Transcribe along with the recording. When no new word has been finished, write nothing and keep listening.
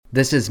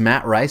This is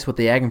Matt Rice with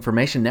the Ag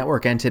Information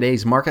Network and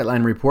today's Market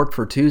Line report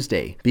for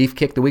Tuesday. Beef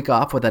kicked the week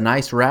off with a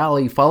nice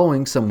rally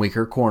following some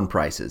weaker corn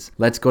prices.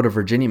 Let's go to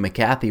Virginia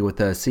McCarthy with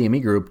the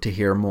CME Group to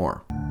hear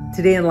more.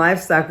 Today in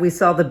livestock, we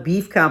saw the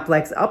beef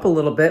complex up a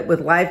little bit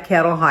with live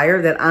cattle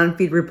higher. That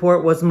on-feed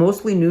report was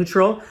mostly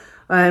neutral.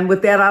 And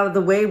with that out of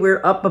the way,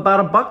 we're up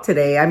about $1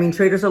 today. I mean,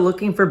 traders are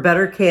looking for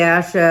better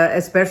cash,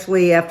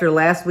 especially after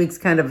last week's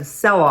kind of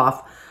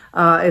sell-off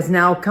is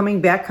now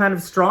coming back kind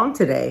of strong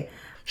today.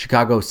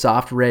 Chicago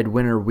soft red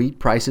winter wheat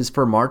prices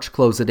for March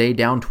closed the day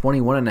down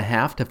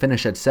 21.5 to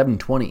finish at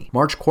 $7.20.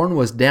 March corn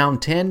was down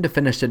 10 to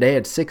finish today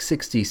at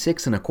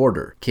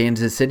 $6.66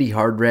 Kansas City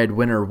hard red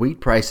winter wheat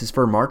prices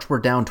for March were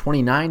down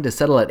 29 to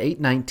settle at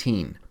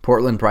 $8.19.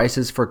 Portland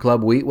prices for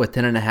club wheat with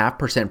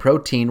 10.5%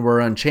 protein were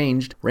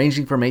unchanged,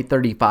 ranging from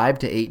 $8.35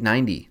 to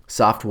 $8.90.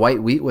 Soft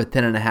white wheat with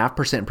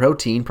 10.5%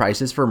 protein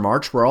prices for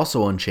March were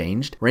also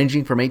unchanged,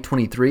 ranging from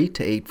 $8.23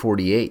 to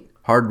 $8.48.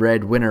 Hard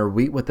red winter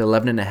wheat with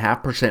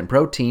 11.5%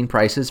 protein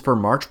prices for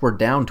March were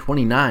down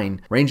 29,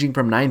 ranging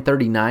from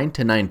 $9.39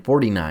 to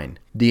 $9.49.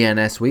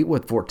 DNS wheat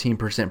with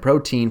 14%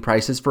 protein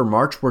prices for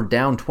March were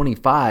down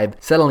 25,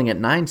 settling at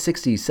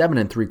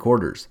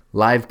 $9.67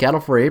 Live cattle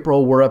for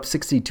April were up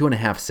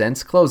 62.5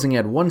 cents, closing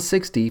at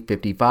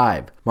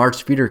 $160.55.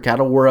 March feeder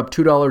cattle were up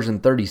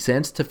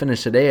 $2.30 to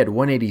finish today at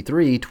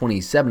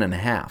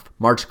 $183.27.5.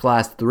 March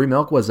class 3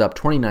 milk was up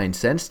 29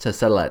 cents to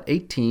settle at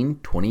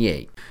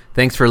 $18.28.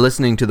 Thanks for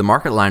listening to the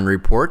Market Line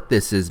Report.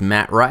 This is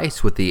Matt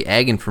Rice with the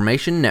Ag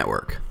Information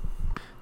Network.